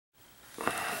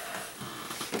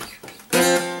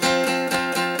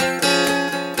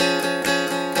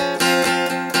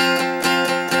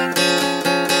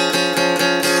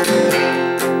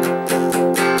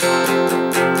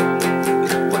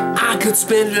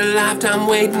spend a lifetime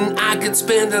waiting, I could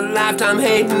spend a lifetime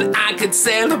hating, I could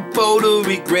sail a boat of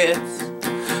regrets.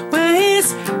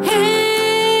 Where's heaven?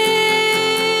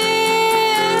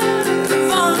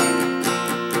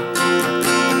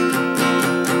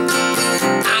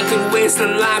 I could waste a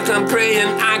lifetime praying,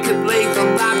 I could waste a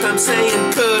lifetime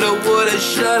saying, coulda, woulda,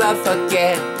 shoulda,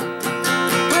 forget.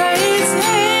 Where's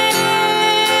heaven?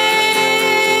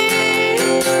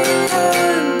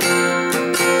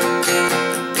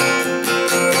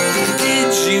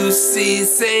 Did you see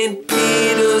St.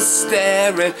 Peter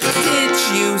staring? Did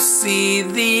you see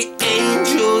the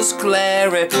angels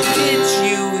glaring? Did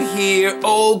you hear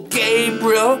old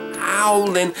Gabriel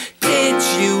howling? Did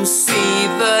you see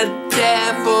the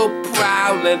devil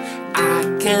prowling?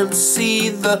 I can see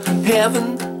the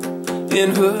heaven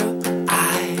in her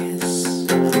eyes.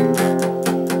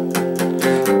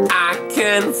 I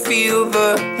can feel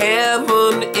the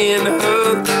heaven in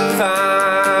her thighs.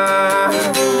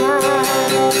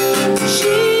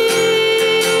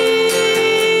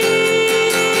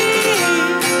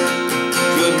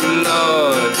 Good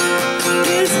Lord,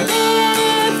 is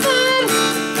heaven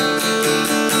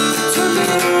to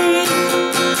me?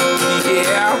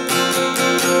 Yeah.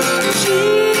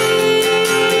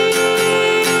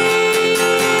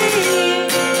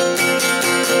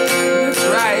 That's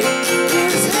right.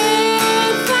 Is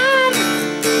heaven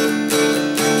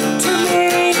to me?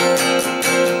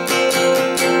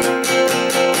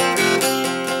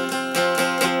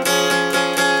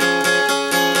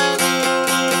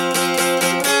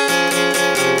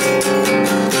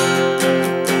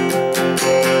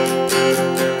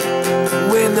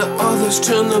 When the others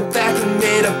turned their back and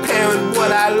made apparent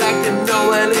what I like to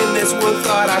know, and in this world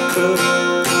thought I could.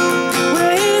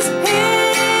 Where's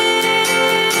heaven?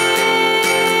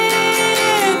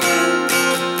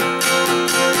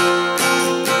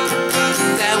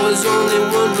 That was only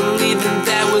one believing,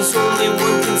 that was only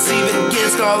one conceiving,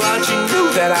 against all odds you knew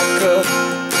that I could.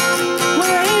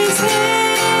 Where's heaven?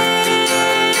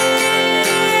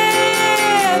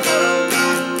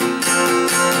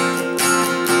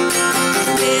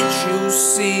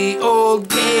 See old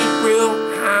Gabriel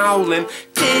howling?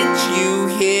 Did you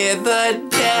hear the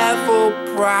devil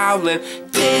prowling?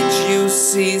 Did you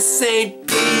see St.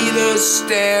 Peter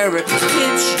staring?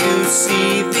 Did you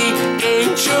see the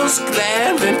angels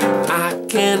glaring? I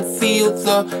can feel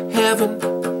the heaven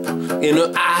in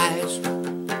her eyes.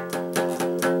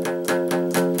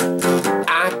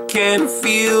 I can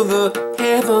feel the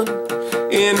heaven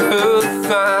in her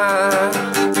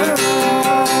thighs.